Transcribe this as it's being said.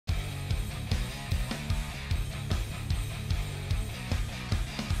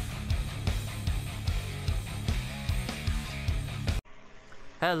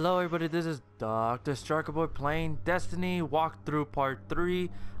Hello everybody, this is Dr. STRIKERBOY playing Destiny Walkthrough Part 3.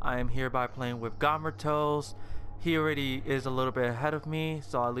 I am hereby playing with Gamertos. He already is a little bit ahead of me,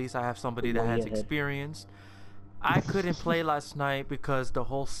 so at least I have somebody that has experience. I couldn't play last night because the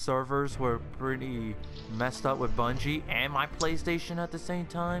whole servers were pretty messed up with Bungie and my PlayStation at the same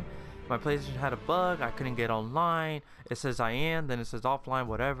time. My PlayStation had a bug, I couldn't get online. It says I am, then it says offline,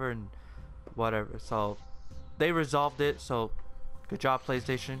 whatever, and whatever. So they resolved it, so good job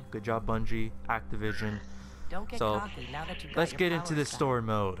PlayStation, good job Bungie, Activision. Don't get cocky now that you've got let's get into the story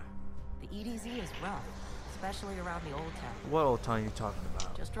mode. The EDZ is rough, especially around the old town. What old town are you talking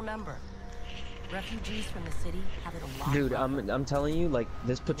about? Just remember, refugees from the city have it a lot. Dude, I'm telling you, like,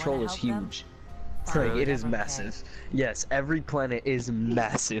 this patrol is huge. Like, it is massive. Yes, every planet is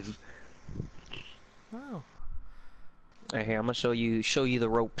massive. Wow. Right here, I'm gonna show you the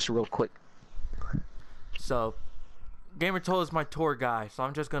ropes real quick. So Gamertos is my tour guy, so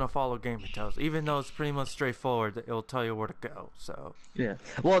I'm just gonna follow Gamertos. Even though it's pretty much straightforward, it'll tell you where to go. So yeah.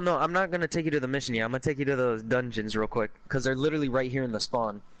 Well, no, I'm not gonna take you to the mission yet. I'm gonna take you to those dungeons real quick, cause they're literally right here in the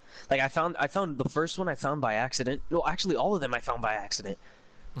spawn. Like I found the first one I found by accident. No, actually, all of them I found by accident.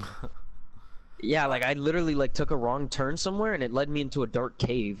 Yeah, like I literally like took a wrong turn somewhere and it led me into a dark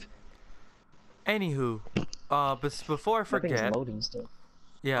cave. Anywho, but before I forget, loading still.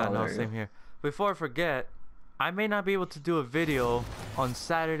 Yeah, oh, no, same here. Before I forget, I may not be able to do a video on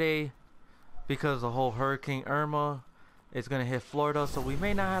Saturday because the whole Hurricane Irma is gonna hit Florida, so we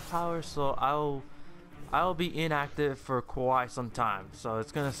may not have power. So I'll be inactive for quite some time. So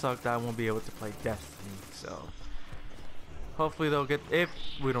it's gonna suck that I won't be able to play Destiny. So hopefully they'll get, if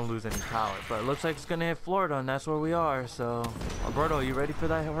we don't lose any power. But it looks like it's gonna hit Florida, and that's where we are. So Alberto, you ready for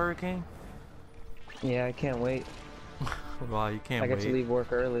that hurricane? Yeah, I can't wait. Wow, you can't wait. I get to leave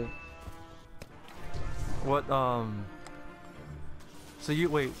work early. What, so you,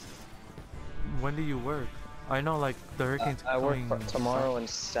 wait, when do you work? I know, like, the hurricane's I work coming tomorrow and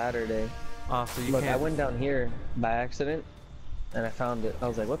Saturday. So you Look, can't... I went down here by accident, and I found it. I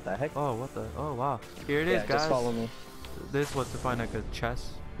was like, what the heck? Oh, what the, oh, wow. Here it is, guys. Just follow me. This is what to find, like, a chest.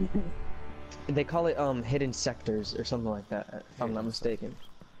 They call it, hidden sectors or something like that, if I'm not mistaken.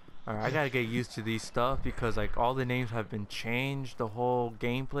 Alright, I gotta get used to these stuff because, like, all the names have been changed, the whole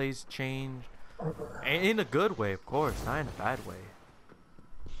gameplay's changed. And in a good way, of course, not in a bad way.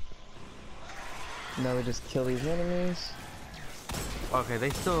 Now we just kill these enemies. Okay, they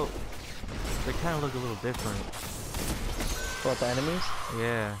kind of look a little different. What, the enemies?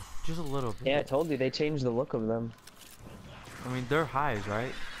 Yeah, just a little bit. Yeah, I told you, they changed the look of them. I mean, they're hives,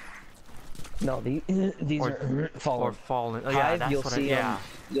 right? No, these are fallen. Or fallen. Oh, Hive, yeah, that's you'll what see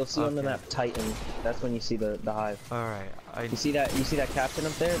you'll see on the Okay. map Titan. That's when you see the hive. Alright, You see that captain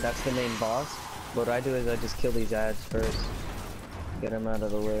up there? That's the main boss. What I do is I just kill these ads first. Get them out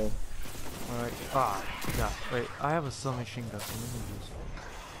of the way. Alright. Ah, yeah. Wait, I have a submachine gun. So let me use it.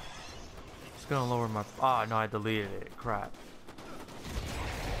 It's gonna lower my. Ah, no, I deleted it. Crap.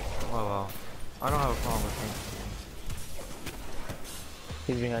 Oh well. I don't have a problem with things.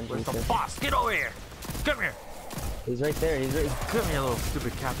 He's behind you. Where's the boss? Get over here! Come here! He's right there. He's right. Come here, little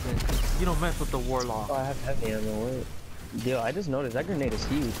stupid captain. You don't mess with the warlock. Oh, I have heavy ammo. Wait. Yo, I just noticed that grenade is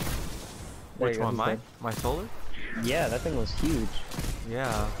huge. Which one? Mine? My solar? Yeah, that thing was huge.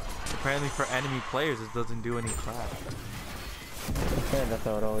 Yeah. Apparently for enemy players it doesn't do any crap. Yeah, that's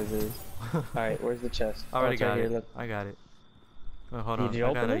how it always is. Alright, where's the chest? I already got right it. here, look. I got it. Wait, hold on. Did you I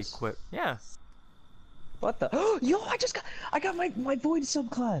open gotta this? equip. Yeah. What the? Yo, I got my void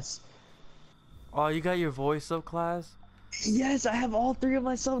subclass. Oh, you got your voice subclass? Yes, I have all 3 of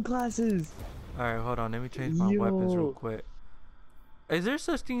my subclasses. Alright, hold on. Let me change my weapons real quick. Is there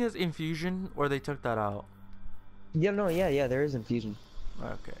such thing as infusion, or they took that out? Yeah, no, yeah, there is infusion.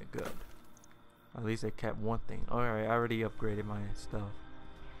 Okay, good. At least they kept one thing. Alright, I already upgraded my stuff.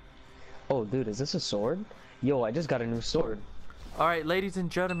 Oh, dude, is this a sword? Yo, I just got a new sword. Alright, ladies and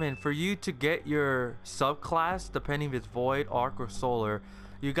gentlemen, for you to get your subclass, depending if it's void, arc, or solar,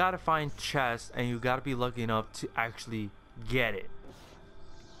 you gotta find chests, and you gotta be lucky enough to actually get it.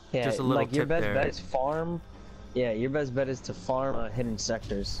 Yeah, just a little like your tip best there. bet is farm. Yeah, your best bet is to farm hidden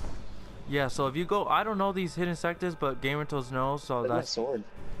sectors. Yeah, so if you go, I don't know these hidden sectors, but Gamertos knows, so Look at that's my sword.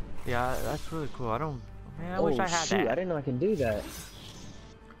 Yeah, that's really cool. Man, I wish I had shoot, that. I didn't know I can do that.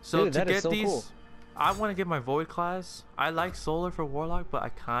 So Dude, to that is get so these, cool. I want to get my void class. I like solar for warlock, but I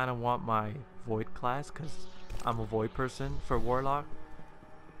kind of want my void class because I'm a void person for warlock.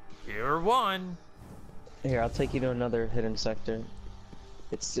 You're one. Here, I'll take you to another hidden sector.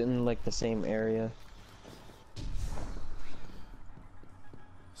 It's in like the same area.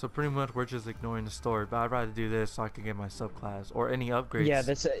 So pretty much we're just ignoring the story, but I'd rather do this so I can get my subclass or any upgrades.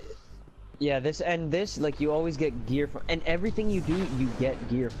 Yeah, this like you always get gear for, and everything you do you get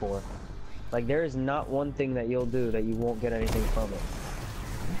gear for. Like there is not one thing that you'll do that you won't get anything from it.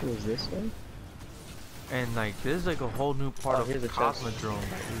 What was this one? And like this is like a whole new part of here's a chest. Cosmodrome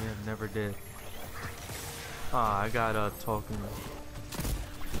that we have never did. Ah, I got a token.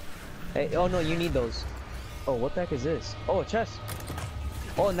 Hey, oh no, you need those. Oh, what the heck is this? Oh, a chest.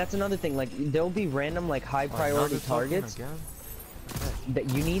 Oh, and that's another thing. Like there'll be random like high priority targets that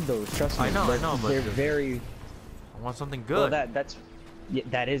you need those. Trust me. I know, but they're very. I want something good. Well,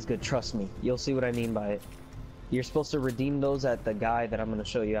 that is good. Trust me. You'll see what I mean by it. You're supposed to redeem those at the guy that I'm gonna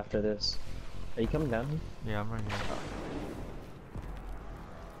show you after this. Are you coming down here? Yeah, I'm right here.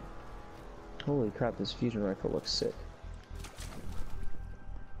 Holy crap! This fusion rifle looks sick.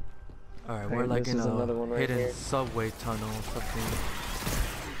 Alright, we're like in another a one right hidden here. subway tunnel or something.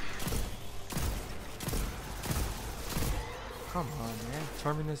 Come on, man.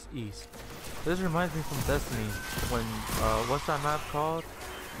 Terminus East. This reminds me from Destiny when, what's that map called?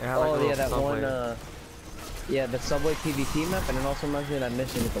 It had, like, a Oh little yeah, that subway. one, yeah, the subway PvP map, and it also reminds me of that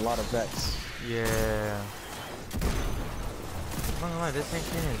mission with a lot of vets. Yeah. I'm not gonna lie, this tank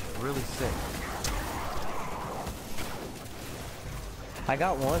is really sick. I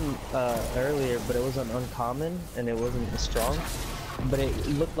got one earlier, but it was an uncommon and it wasn't as strong. But it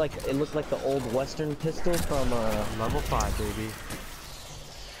looked like the old Western pistol from Level 5, baby.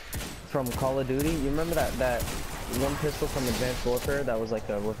 from Call of Duty. You remember that one pistol from Advanced Warfare that was like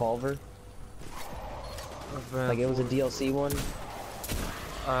a revolver? Like it was a DLC one.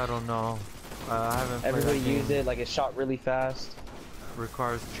 I don't know. I haven't played Everybody that game. used it. Like it shot really fast.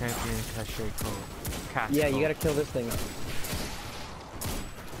 Requires champion cachet code. Yeah, you gotta kill this thing.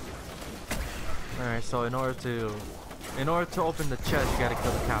 Alright, so in order to open the chest, you gotta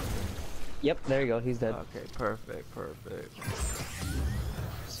kill the captain. Yep, there you go. He's dead. Okay, perfect.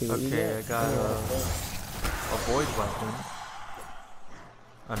 See what you Okay, I get. got a void weapon.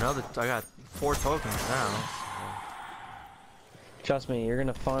 I got 4 tokens now. Trust me, you're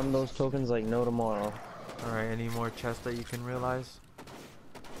gonna farm those tokens like no tomorrow. Alright, any more chests that you can realize?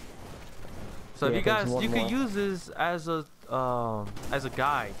 So Yeah, if you guys, there's one you can more. use this as a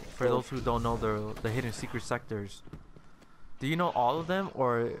guide for those who don't know the hidden secret sectors. Do you know all of them,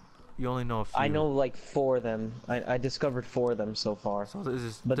 or you only know a few? I know like 4 of them. I discovered 4 of them so far. So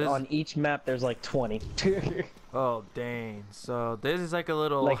this But on each map there's like 20. Oh dang! So this is like a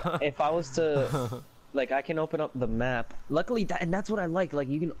little. Like if I was to, like I can open up the map. Luckily, and that's what I like. Like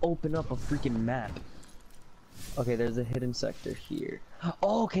you can open up a freaking map. Okay, there's a hidden sector here.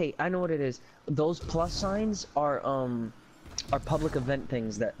 Oh, okay, I know what it is. Those plus signs are public event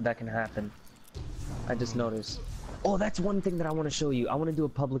things that can happen. I just noticed. Oh, that's one thing that I want to show you. I want to do a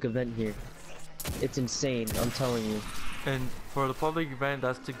public event here. It's insane, I'm telling you. And for the public event,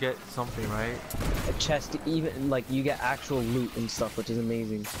 that's to get something, right? A chest, even like you get actual loot and stuff, which is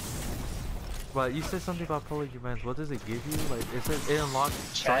amazing. But you said something about public events. What does it give you? Like it says it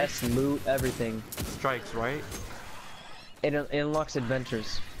unlocks Chest, loot, everything. strikes, right? It unlocks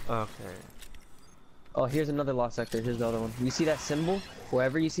adventures. Okay. Oh, here's another lost sector. Here's the other one. You see that symbol?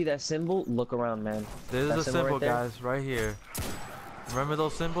 Wherever you see that symbol, look around, man. This That is the symbol, right there? guys, right here. Remember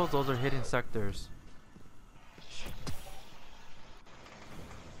those symbols? Those are hidden sectors.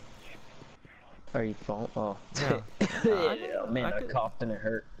 Are you falling? Oh. Yeah. Man, I could- coughed and it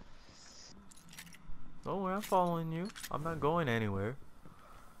hurt. Don't worry, I'm following you. I'm not going anywhere.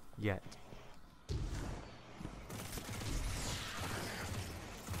 Yet.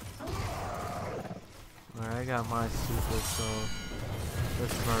 Alright, I got my super, so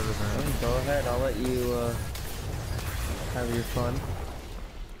let's murder them. Go ahead, I'll let you have your fun.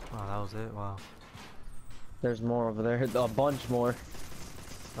 Oh, that was it? Wow. There's more over there. A bunch more.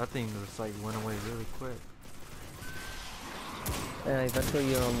 That thing just like went away really quick. And eventually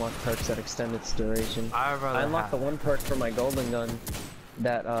you unlock perks that extend its duration. I'd rather I unlocked the one perk for my golden gun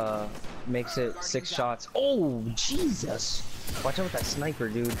that makes it 6 shots. Oh, Jesus! Watch out with that sniper,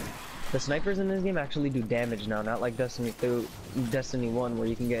 dude. The snipers in this game actually do damage now, not like Destiny 1 where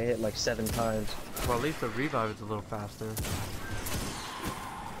you can get hit like 7 times. Well, at least the revive is a little faster.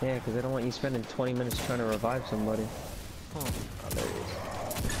 Yeah, because they don't want you spending 20 minutes trying to revive somebody. Huh. Oh, there he is.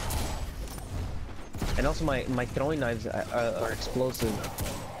 And also my throwing knives are explosive. I'm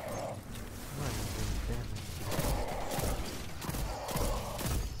not even doing damage.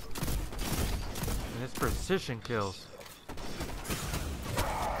 And it's precision kills.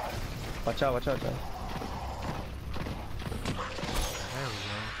 Watch out, watch out, guys. There we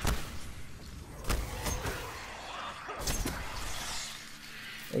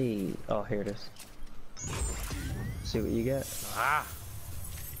go. Hey, oh, here it is. See what you get. Ah!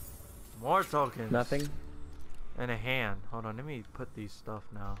 More tokens. Nothing. And a hand. Hold on, let me put these stuff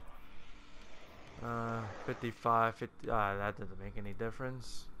now. 55, 50. That doesn't make any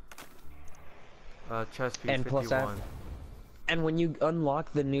difference. Chest piece And 51. plus that. And when you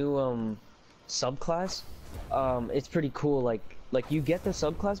unlock the new subclass, it's pretty cool. Like you get the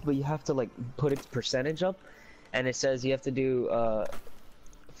subclass, but you have to like put its percentage up, and it says you have to do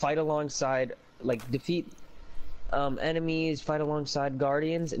fight alongside, like defeat enemies, fight alongside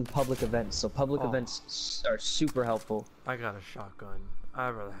guardians in public events. So public events are super helpful. I got a shotgun. I'd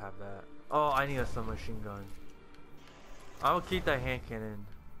rather have that. Oh, I need a submachine gun. I will keep that hand cannon.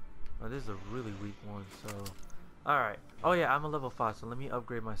 Oh, this is a really weak one, so... Alright. Oh yeah, I'm a level 5, so let me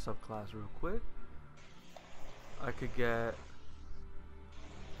upgrade my subclass real quick. I could get...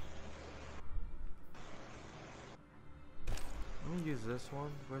 Let me use this one.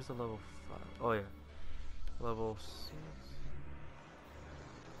 Where's the level 5? Oh yeah. Level 6.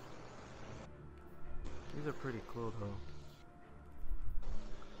 These are pretty cool though.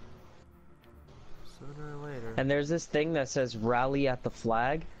 Sooner or later. And there's this thing that says rally at the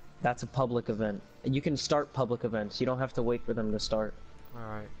flag. That's a public event. And you can start public events. You don't have to wait for them to start.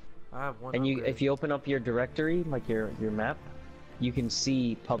 Alright. I have one. And upgrade. if you open up your directory, like your map, you can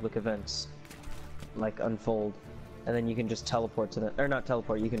see public events like unfold. And then you can just teleport to them, or not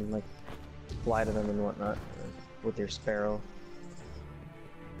teleport, you can like fly to them and whatnot with your sparrow.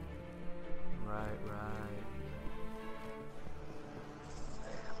 Right.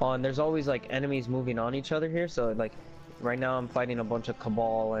 Oh, and there's always like enemies moving on each other here, so like right now I'm fighting a bunch of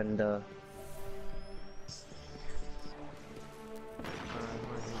Cabal and Where are you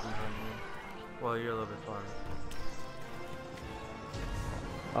behind me? Well, you're a little bit far.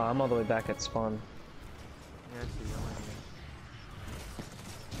 oh, I'm all the way back at spawn. Yeah, I see you.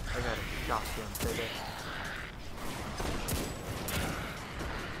 I got a shotgun, baby.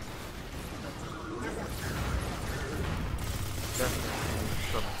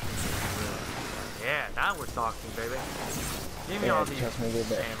 Yeah, now we're talking, baby. Give me all these trust me, dude,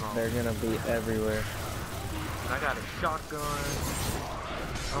 ammo. they're gonna be everywhere. I got a shotgun.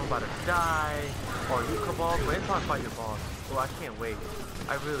 I'm about to die. Oh, you Cabal? Wait till I fight your boss. Oh, I can't wait.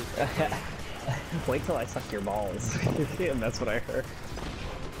 I really can't wait. Wait till I suck your balls. And that's what I heard.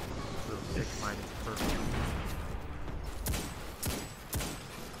 Little 6 minus perfect.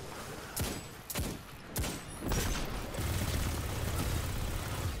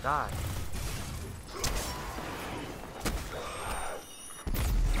 Die.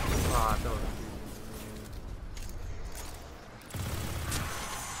 Ah, no.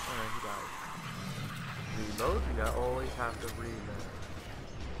 Alright, he died. Reload? You gotta always have to reload.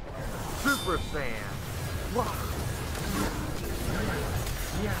 Super Saiyan! Wow!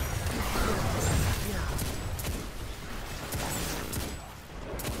 Yeah!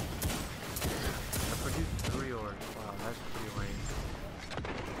 I produced 3 orbs. Wow, that's pretty lame.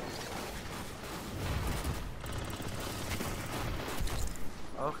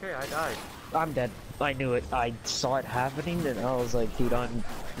 Okay, I died. I'm dead. I knew it. I saw it happening and I was like, dude, I'm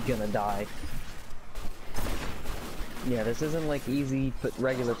gonna die. Yeah, this isn't like easy but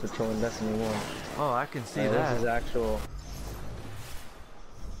regular patrol in Destiny 1. Oh, I can see that. This is actual.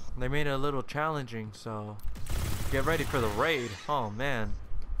 They made it a little challenging, so get ready for the raid. Oh man.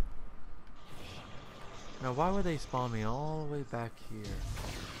 Now why would they spawn me all the way back here?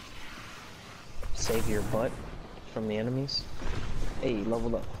 Save your butt from the enemies. Hey,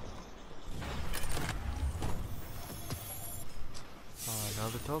 leveled up. Oh,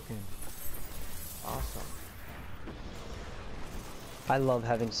 another token. Awesome. I love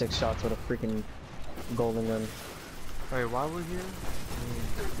having 6 shots with a freaking golden gun. Wait, why we're here?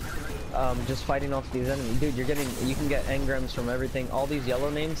 Just fighting off these enemies. Dude, you can get engrams from everything. All these yellow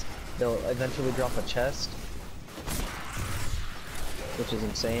names, they'll eventually drop a chest. Which is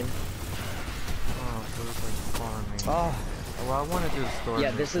insane. Oh, so it's like farming. Oh. Well, I want to do the story.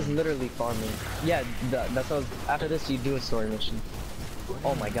 Yeah, this is literally farming. Yeah, that's what after this you do a story mission.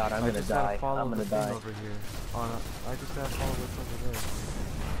 Oh my god, I'm gonna die. I'm gonna die. Over here. Oh, no, I just gotta follow what's over there.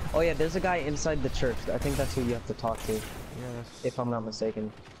 Oh yeah, there's a guy inside the church. I think that's who you have to talk to. Yeah, that's... If I'm not mistaken.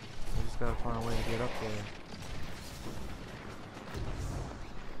 I just gotta find a way to get up there.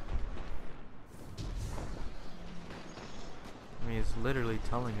 I mean, it's literally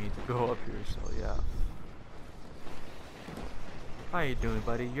telling me to go up here, so yeah. How you doing,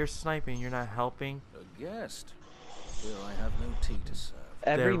 buddy? You're sniping, you're not helping. A guest? Here I have no tea to serve.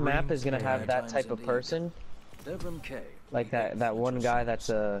 Every map is gonna have that type of person. Devon Cayde. Like that one guy that's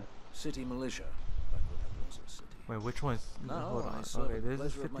a... City militia. Back when that was a city. Wait, which one's? Now, Hold on. I serve Okay, at the this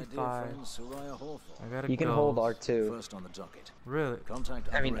is pleasure of my dear 55. friend Soraya Hawthorne. I gotta You can go. hold R2. First on the docket. Really? Contact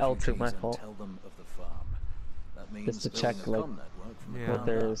I mean, other L2, refugees my and fault. tell them of the farm. That means Just to building check, a like, comm network from the Yeah. what ground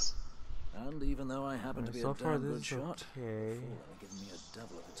there up. is. And even though I happen to be So a far damn this good is shot, okay. the Fallen are giving me a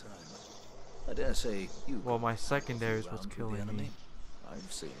devil of a time. I dare say you. Well, could my have a secondary is few what's rounds with the killing me. enemy.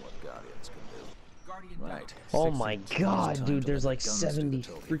 I've seen what Guardians can do. Right. Oh my 16. god, Time dude, to there's let like the guns do the 70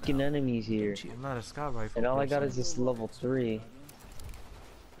 talking freaking now. enemies here. Don't you? I'm not a scout rifle. And all I got person. is this level 3.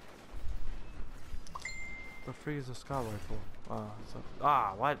 The freak is a scout rifle.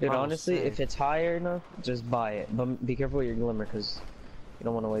 What? Dude, level honestly, if 6? it's higher enough, just buy it. But be careful with your glimmer, because you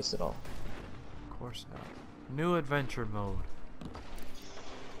don't want to waste it all. Of course not. New adventure mode.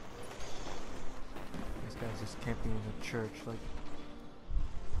 This guy's just camping in the church, like.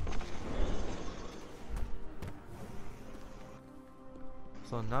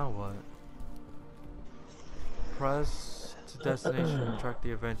 So now what? Press to destination and track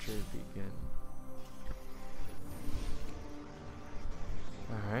the adventure begin.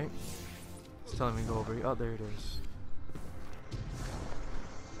 Alright. It's telling me to go over here. Oh, there it is.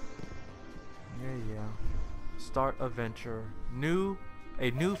 Yeah. Start adventure.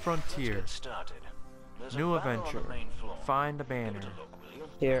 A new frontier. New adventure. Find the banner.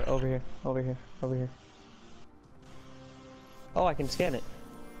 Here, over here, over here, over here. Oh, I can scan it.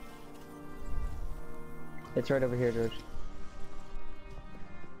 It's right over here, George.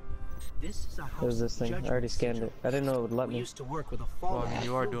 This is a house There's this of thing. I judgment, already scanned it. I didn't know it would let We me. used to work with a Well, fallen. I mean,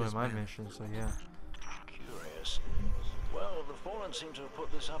 you are doing my mission, so yeah. Curious. Well, the Fallen seem to have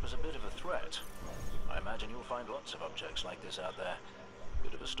put this up as a bit of a threat. I imagine you'll find lots of objects like this out there.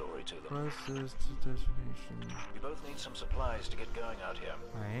 Bit of a story to them. Press this to destination. You both need some supplies to get going out here.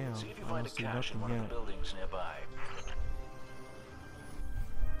 I am. See if you I find don't a see cache in nothing one of yet. the buildings nearby.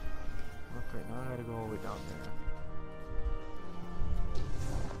 Okay, now I gotta go all the way down there.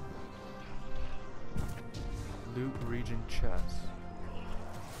 Loot region chest.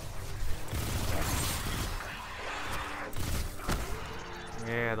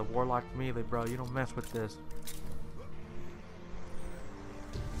 Yeah, the warlock melee, bro. You don't mess with this.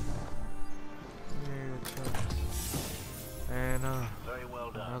 Yeah, chest. And Very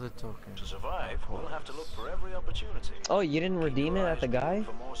well done. another token. To survive, we'll have to look for every opportunity. Oh, you didn't redeem it Keep your at the eyes guy? peeled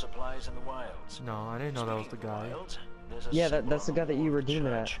for more supplies in the wilds. No, I didn't know that was the Speaking of guy. wilds, there's a Yeah, symbol that's the on guy that wall you of the redeem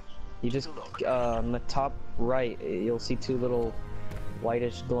it at. church. You just, Take a look. on the top right, you'll see two little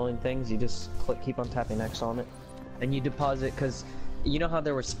whitish glowing things. You just keep on tapping X on it. And you deposit, because you know how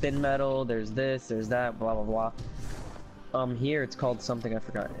there was spin metal, there's this, there's that, blah blah blah. Here it's called something I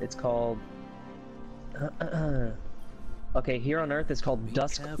forgot. It's called okay, here on Earth it's called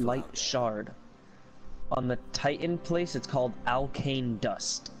Dusk Light Shard. On the Titan place it's called Alkane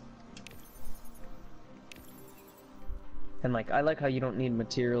Dust. And like, I like how you don't need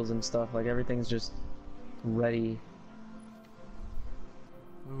materials and stuff, like everything's just ready.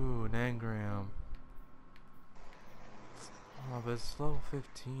 Ooh, an engram. Oh, but it's level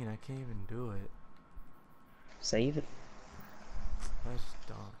 15. I can't even do it. Save it. That's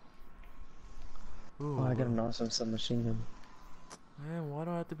dumb. Ooh. Oh, I got an awesome submachine gun. Man, why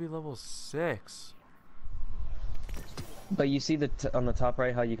do I have to be level 6? But you see on the top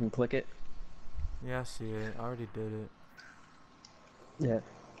right how you can click it? Yeah, I see it. I already did it. Yeah.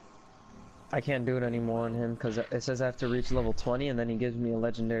 I can't do it anymore on him because it says I have to reach level 20 and then he gives me a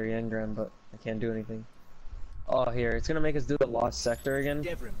legendary engram, but I can't do anything. Oh, here, it's gonna make us do the lost sector again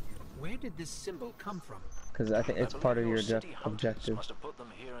Devrim, where did this symbol come from? because I think it's part of your city hunters objective. must have put them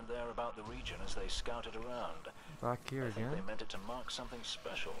here and there about the region as they scouted around. Back here I think again. they meant it to mark something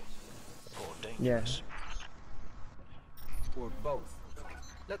special or Yeah. dangerous. Or both?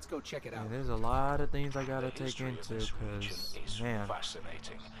 Let's go check it Yeah, out. there's a lot of things I gotta The take history of into this region because, is man.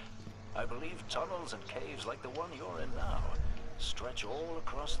 fascinating. I believe tunnels and caves like the one you're in now stretch all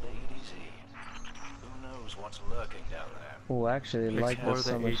across the EDZ. Who knows what's lurking down there? Oh, actually, I like Explore this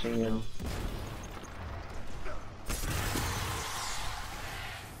the submachine gun.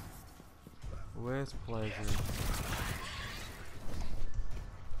 With pleasure.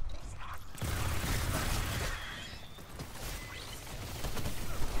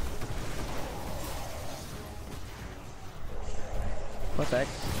 What the heck?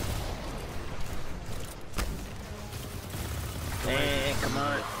 Hey, come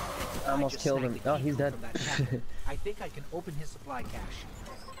on. I almost just killed snagged him. the Oh, key he's code dead. from that cabinet. I think I can open his supply cache.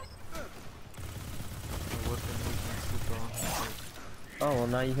 The weapon we can sit on. Oh, well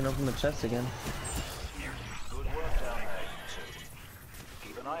now you can open the chest again. Good work down there, you two.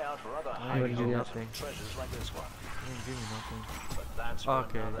 Keep an eye out for other What hiding did you get? Nothing. treasures like this one. You didn't give me nothing. But that's for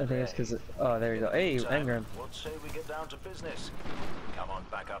Okay. another I think it's day. because. Oh, there you go. Hey, Meantime, engram. what say we get down to business? Come on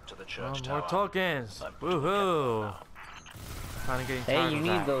back up to the church More tower. tokens. I'm doing Woohoo! now. Kind of getting Hey, tired you of need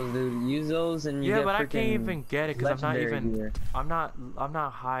that. those, dude. Use those and you Yeah, get but I can't freaking even get it because I'm not legendary even. gear. I'm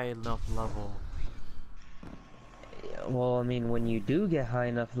not high enough level. Yeah, well, I mean, when you do get high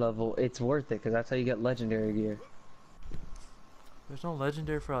enough level, it's worth it because that's how you get legendary gear. There's no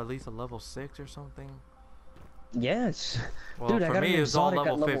legendary for at least a level 6 or something. Yes. Well, Dude, I for got me an it's all exotic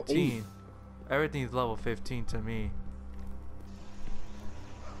at level level 15. Everything's level 15 to me.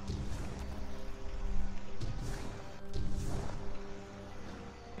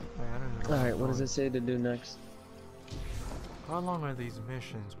 Alright, what does it say to do next? How long are these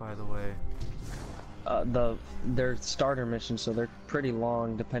missions, by the way? They're starter missions, so they're pretty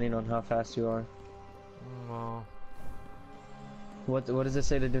long depending on how fast you are. Well, What does it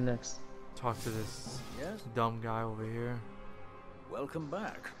say to do next? talk to this Yes? dumb guy over here. Welcome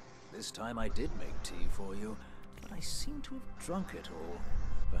back. This time I did make tea for you, but I seem to have drunk it all.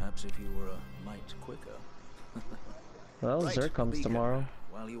 Perhaps if you were a mite quicker. Well, Right, Zerk comes Beacon. tomorrow.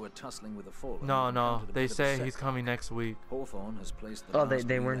 While you were tussling with the Fallen, No, you no, encountered a they bit of a say he's setback. coming next week. Hawthorne has placed the Oh, last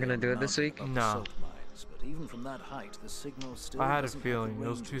they weren't relay gonna do on it this the week? mountain above No. the salt mines, but even from that height, the signal still I had a doesn't have the feeling, it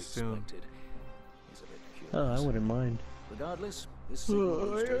was range too we soon. expected. He's a bit Oh, curious. I wouldn't mind. Regardless, this signal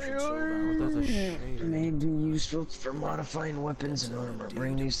booster should solve our There's a problem. shade. Made been used for modifying weapons and armor.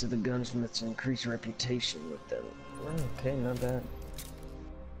 Bring these to the gunsmiths to increase reputation with them. Okay, not bad.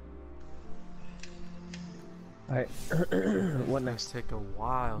 Alright, what next? Take a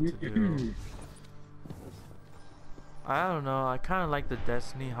while to do. I don't know. I kind of like the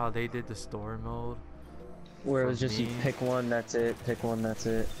Destiny how they did the story mode. Where it For was just you me. pick one, that's it, pick one, that's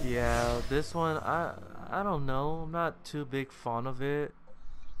it. Yeah, this one I don't know. I'm not too big fan of it.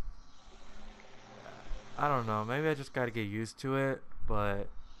 I don't know. Maybe I just got to get used to it, but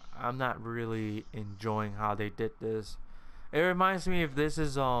I'm not really enjoying how they did this. It reminds me if this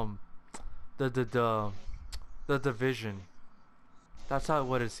is the Division. That's how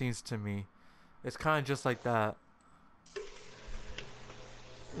what it seems to me. It's kind of just like that.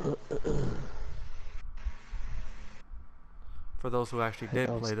 For those who actually did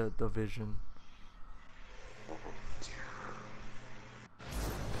play the Division.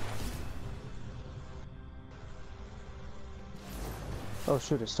 Oh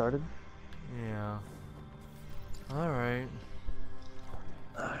shoot, it started? Yeah. Alright.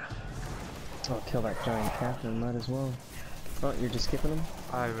 Oh, kill that giant captain, might as well. Oh, you're just skipping him?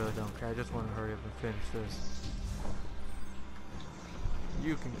 I really don't care. I just want to hurry up and finish this.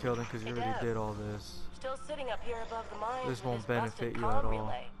 You can kill them because you already did all this. Still sitting up here above the mines. This with won't his busted benefit you comm at all.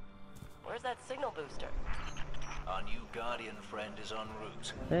 relay. Where's that signal booster? Our new guardian friend is en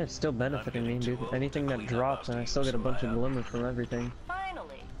route. Yeah, it's still benefiting me, dude. Anything that drops and I still get a bunch of glimmer from everything.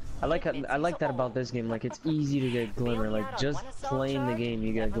 Finally. I like that about this game, like it's easy to get glimmer, like just playing the game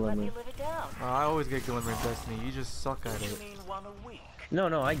you get glimmer. I always get glimmer in Destiny. You just suck at You it. mean one a week?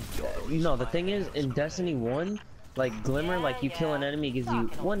 No, the thing is, in Destiny 1, like glimmer, like you kill an enemy gives you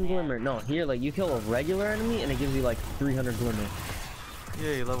 1 glimmer. No, here, like you kill a regular enemy and it gives you like 300 glimmer.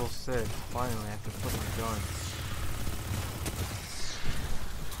 Yay, level 6. Finally, I can put my gun.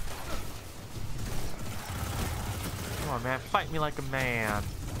 Come on, man. Fight me like a man.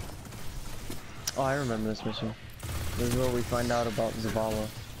 Oh, I remember this mission. This is where we find out about Zavala.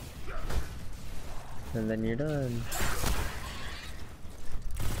 And then you're done.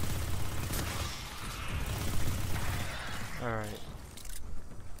 Alright.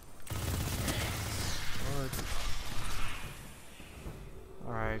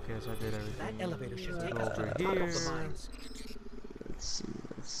 Alright, guess I did everything. That elevator should take Go us to over the top here. of the mines. Let's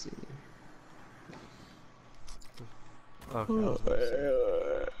see. Okay, I was gonna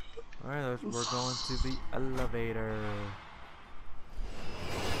say. Alright, we're going to the elevator.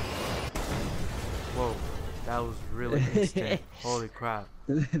 Whoa, that was really instant. Holy crap.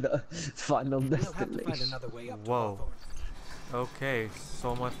 The final We'll have to find destination. another way up to Whoa. Hawthorne. Okay,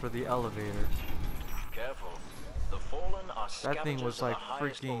 so much for the elevator. Careful. The fallen are That thing scavengers was of the like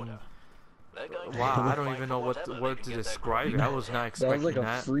highest freaking. order. They're going to Wow, I fight don't for even know whatever they what can to get their describe it. grip I on. was not That was expecting like a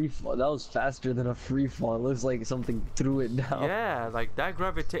that. free fall. That was faster than a free fall. It looks like something threw it down. Yeah, like that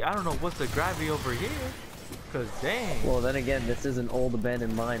gravity. I don't know what's the gravity over here. Cause dang. Well, then again, this is an old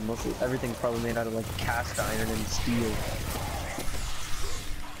abandoned mine. Mostly everything's probably made out of like cast iron and steel.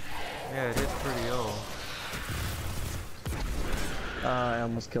 Yeah, it is pretty old. I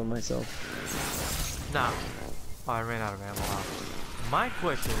almost killed myself. Nah. Oh, I ran out of ammo. My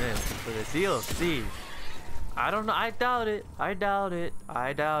question is, for the DLC, I don't know. I doubt it. I doubt it.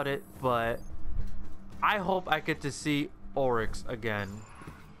 I doubt it. But I hope I get to see Oryx again.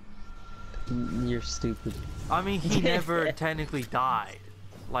 You're stupid. I mean, he never technically died.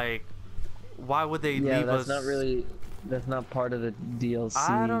 Like, why would they leave us? Not really. That's not part of the DLC.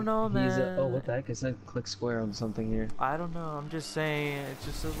 I don't know, man. Oh, what the heck? I said click square on something here. I don't know. I'm just saying. It's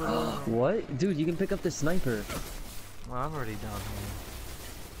just a little. What? Dude, you can pick up the sniper. Well, I'm already down here.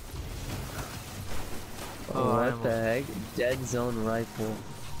 What the heck? Dead zone rifle.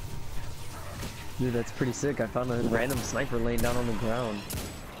 Dude, that's pretty sick. I found a random sniper laying down on the ground.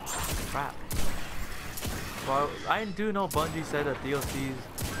 Crap. Well, I do know Bungie said that DLCs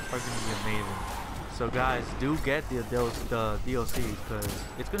are going to be amazing. So guys, do get the DLCs because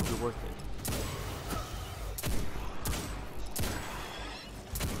it's going to be worth it.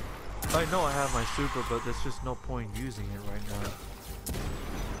 I know I have my super, but there's just no point using it right now.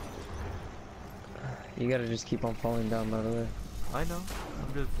 You gotta just keep on falling down, by the way. I know.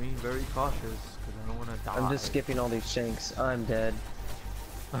 I'm just being very cautious because I don't want to die. I'm just skipping all these shanks. I'm dead.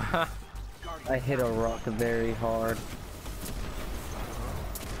 I hit a rock very hard.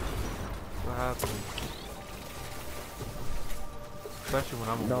 What happened? Especially when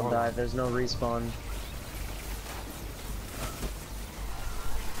I'm Don't die, there's no respawn.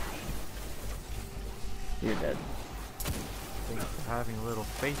 You're dead. Thanks for having a little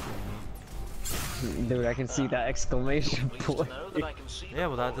faith in me. Dude, I can see that exclamation point. Yeah,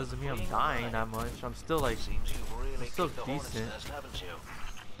 well that doesn't mean I'm dying that much. I'm still like, I'm still decent.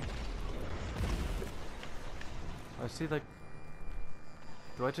 I see like,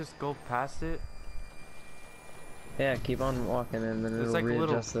 do I just go past it? Yeah, keep on walking and then it'll like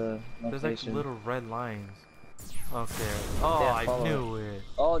readjust the location. There's like little red lines. Okay. Oh, yeah, I knew it.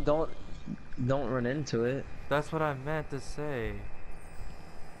 Oh, don't run into it. That's what I meant to say.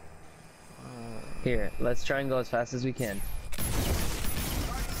 Here, let's try and go as fast as we can.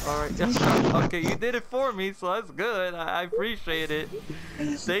 Alright, okay, you did it for me, so that's good. I appreciate it.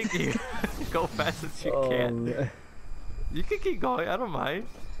 Thank you. Go fast as you can. Man. You can keep going, I don't mind.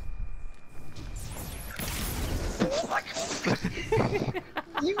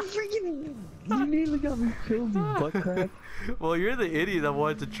 You freaking... You nearly got me killed, you butt crack. Well, you're the idiot that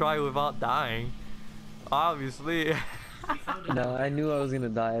wanted to try without dying. Obviously. No, I knew I was gonna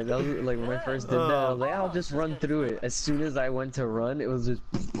die. That was like when I first did that. I was like, I'll just run through it. As soon as I went to run, it was just.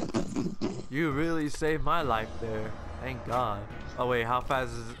 You really saved my life there. Thank God. Oh wait, how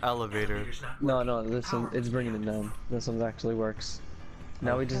fast is this elevator? No, this one, it's bringing it down. This one actually works.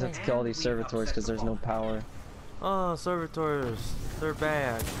 Now we just have to kill all these servitors because there's no power. Oh, servitors, they're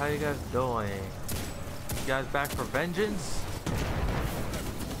back. How you guys doing? You guys back for vengeance?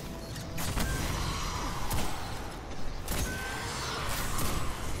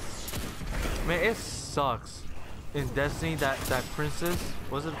 Man, it sucks. In Destiny, that princess,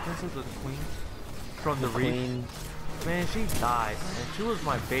 was it a princess or the queen? From the Reef? Man, she died, man. She was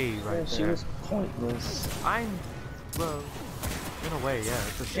my babe right there. She was pointless. Well, in a way, yeah.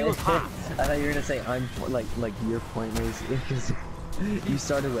 So she was hot. I thought you were gonna say like you're pointless because you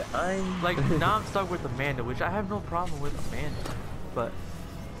started with I'm. Like now I'm stuck with Amanda, which I have no problem with Amanda. But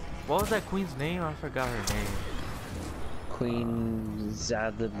what was that queen's name? I forgot her name. Queen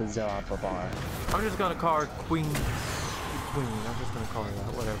Zavala. I'm just gonna call her Queen. I'm just gonna call her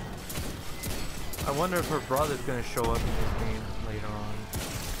that. Whatever. I wonder if her brother's gonna show up in this game later on.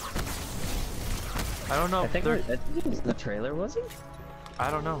 I don't know. I think it was the trailer, was it?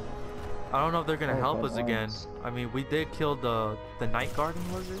 I don't know. I don't know if they're gonna help us again. I mean, we did kill the Night Garden,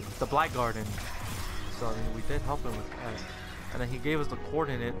 was it? The Black Garden. So I mean, we did help him with that. And then he gave us the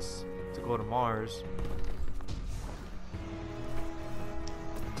coordinates to go to Mars.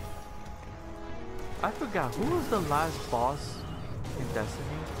 I forgot, who was the last boss in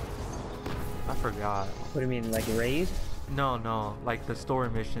Destiny? I forgot. What do you mean, like raid? No, like the story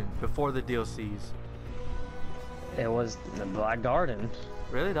mission before the DLCs. It was the Black Garden.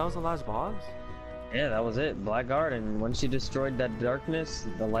 Really? That was the last boss? Yeah, that was it. Black Garden. Once you destroyed that darkness,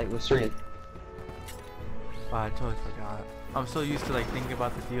 the light was straight. Oh, I totally forgot. I'm so used to like thinking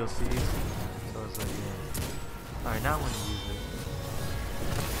about the DLCs. So it's like, yeah. Alright, now I'm gonna use it.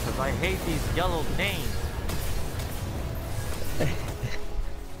 Because I hate these yellow names.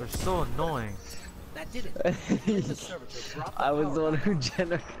 They're so annoying. That did it. I was the one who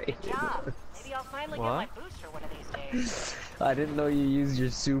generated it. Maybe I'll finally get my booster one of these days. I didn't know you used your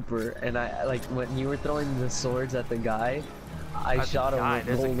super, and I like when you were throwing the swords at the guy, I shot him with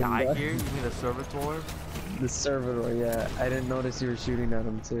There's a golden guy gun. here? You mean the servitor? The servitor, yeah. I didn't notice you were shooting at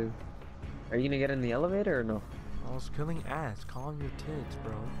him too. Are you gonna get in the elevator or no? I was killing ass. Calm your tits,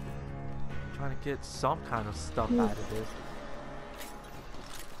 bro. trying to get some kind of stuff out of this.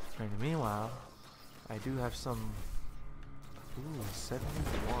 And meanwhile, I do have some. Ooh,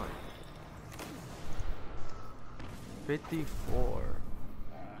 71. 54.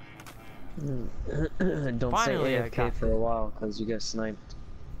 Don't Finally, say I got AFK for a while, because you get sniped.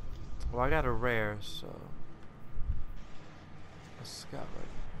 Well, I got a rare, so. A scout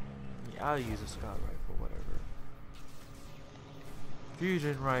rifle. Yeah, I'll use a scout rifle, whatever.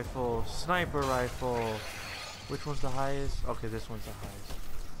 Fusion rifle, sniper rifle. Which one's the highest? Okay, this one's the highest.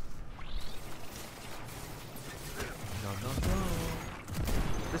 No.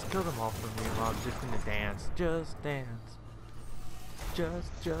 Just kill them all for me while I'm just gonna dance. Just dance.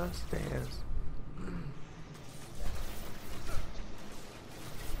 Just dance.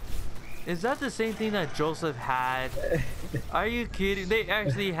 Is that the same thing that Joseph had? Are you kidding? They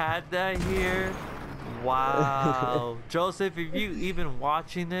actually had that here? Wow. Joseph, if you even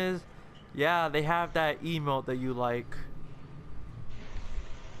watching this, yeah, they have that emote that you like.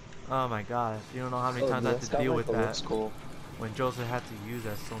 Oh my gosh, you don't know how many times I had to deal with that. Cool. When Joseph had to use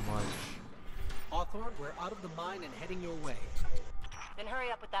that so much. Hawthorne, we're out of the mine and heading your way. Then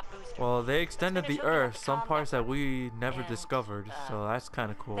hurry up with that booster. Well, they extended finish the hooking up Earth, the some comm parts that network. we never And, discovered, so that's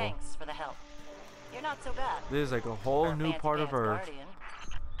kind of cool. Thanks for the help. You're not so bad. This is like a whole For a new fancy part of pants Earth. guardian.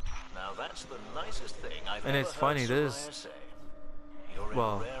 Now that's the nicest thing I've And ever it's funny, heard this- Soraya say. You're in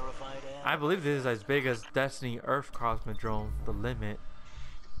well, rarefied air. I believe this is as big as Destiny Earth Cosmodrome, the limit.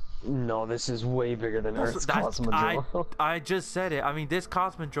 No, this is way bigger than Earth's Cosmodrome. I just said it. I mean, this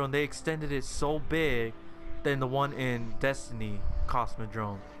Cosmodrome, they extended it so big than the one in Destiny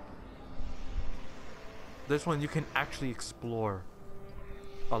Cosmodrome. This one you can actually explore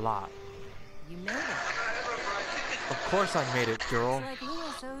a lot. You made it. Of course I made it, girl. It's like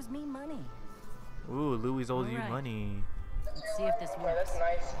Louis owes me money. Ooh, Louis owes you Alright. money. Let's see if this works.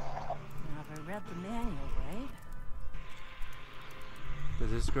 Now, if I read the manual right,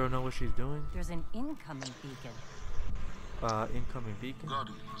 Does this girl know what she's doing? there's an incoming beacon. Incoming beacon?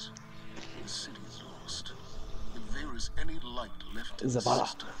 Guardians, the city's lost. If there is any light left in the Zavala.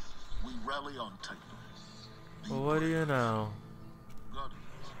 system, we rally on Titan. Be Well, what do you brave, know?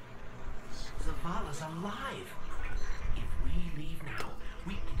 Guardians. Zavala's alive. If we leave now,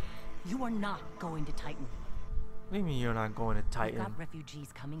 we can... You are not going to Titan. What do you mean you're not going to We've Titan? got refugees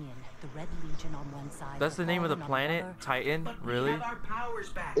coming in. The Red Legion on one side. That's the name of the Fallen on planet? other. Titan? But we Really? have our powers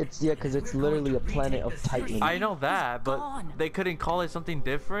back. It's because it's We're going literally to a planet retake of the city. Titan. I know that, but gone. they couldn't call it something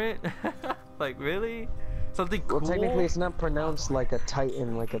different? Like, really? Something cool? Well, technically, it's not pronounced like a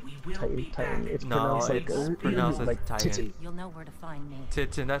Titan, like a Titan. It's No, pronounced like it's a pronounced as like Titan. Titan. You'll know where to find me.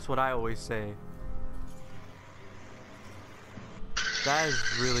 Titan, that's what I always say. That is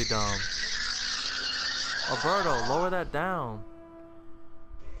really dumb. Alberto, lower that down.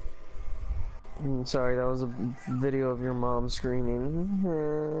 Sorry, that was a video of your mom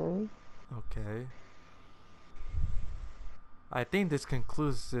screaming. Okay. I think this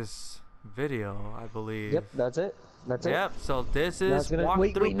concludes this video, I believe. Yep, that's it. That's it. Yep, so this Now is it's gonna,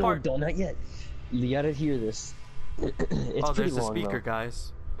 wait, walkthrough no, part. don't, not yet. You gotta hear this. It's Oh, pretty there's the long, speaker, though.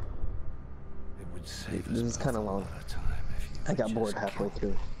 guys. It would save This is kind of long. I got bored halfway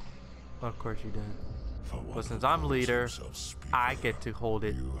through. Of course you did. But since I'm leader, I get to hold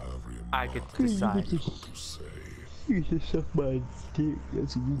it. I get to decide. You just suck my dick.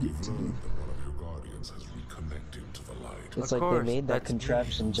 That's what you get to do. One of your guardians has reconnected to the light. It's Of like course, they made that that's me.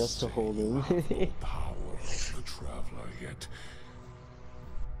 contraption just to hold him. Power of the traveler, yet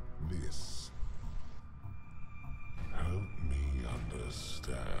this help me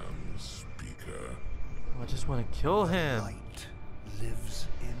understand, speaker. I just want to kill him. Light lives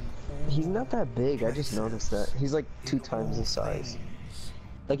in all He's not that big, I just noticed that. He's like 2 times the size.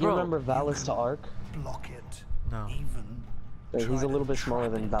 Like, you Bro, remember Valis to Arc? block it. No. Even Like, he's a little bit smaller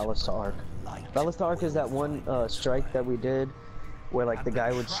than Valis to Arc. Valis to Arc is that one strike that we did where like the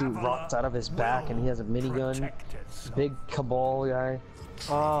guy would shoot rocks out of his back and he has a minigun. Big Cabal guy.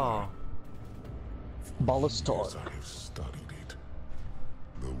 Oh. Valis to As Arc. I have studied it,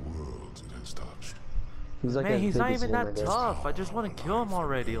 the worlds it has touched. He's like Man, as he's big not as even him, I that guess. tough. I just want to kill him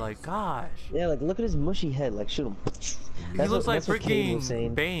already. Like, gosh. Yeah, like look at his mushy head. Like shoot him. He looks like that's what Cayde was freaking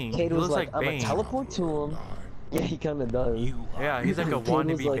saying. Bane. Cayde He was looks like, like I'm Bane. gonna teleport to him. Yeah, he kind of does. Yeah, he's like a Cayde was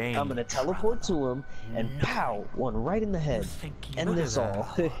wannabe like, Bane. I'm gonna teleport to him and pow, one right in the head. End Look at this all.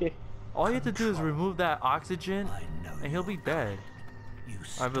 All you have to do is remove that oxygen, and he'll be dead.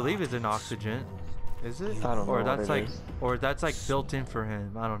 I believe it's an oxygen. Is it? I don't know Or what that's it like, is. or that's like built in for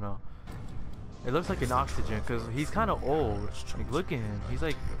him. I don't know. It looks like an oxygen because he's kind of old. Like, look at him. He's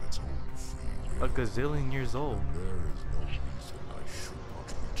like Of its own free will. a gazillion years old. There is no reason I should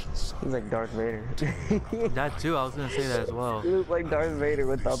not He's like Darth Vader. That too, I was gonna say that as well. He looks like Darth Vader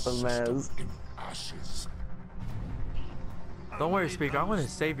without the mask. Don't worry, Speaker, I'm gonna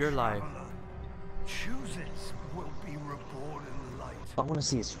save your life. Choosers will be reborn in light. I want to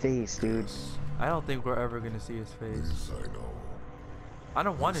see his face, dude. I don't think we're ever gonna see his face. I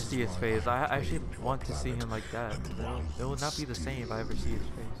don't want to see his face. I actually want to see him like that. It will not be the same if I ever see his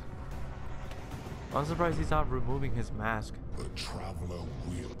face. I'm surprised he's not removing his mask.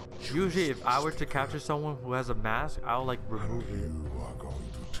 Usually if I were to capture someone who has a mask, I'll like remove it.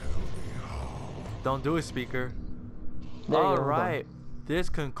 Don't do it, Speaker. Alright, this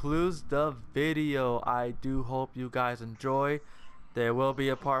concludes the video. I do hope you guys enjoy. There will be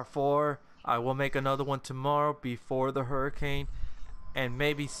a part 4. I will make another one tomorrow before the hurricane, and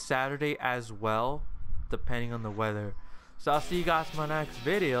maybe Saturday as well, depending on the weather. So I'll see you guys in my next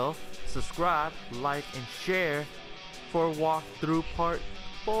video. Subscribe, like, and share for walkthrough part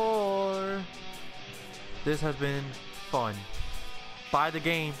 4. This has been fun. Buy the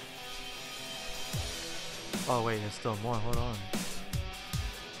game. Oh wait, there's still more. Hold on.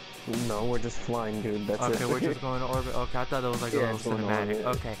 No, we're just flying, dude. That's it. Okay, we're just going to orbit. Okay, I thought that was like a Yeah, little it's going to cinematic.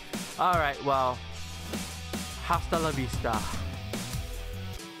 orbit. Okay. Alright, well. Hasta la vista.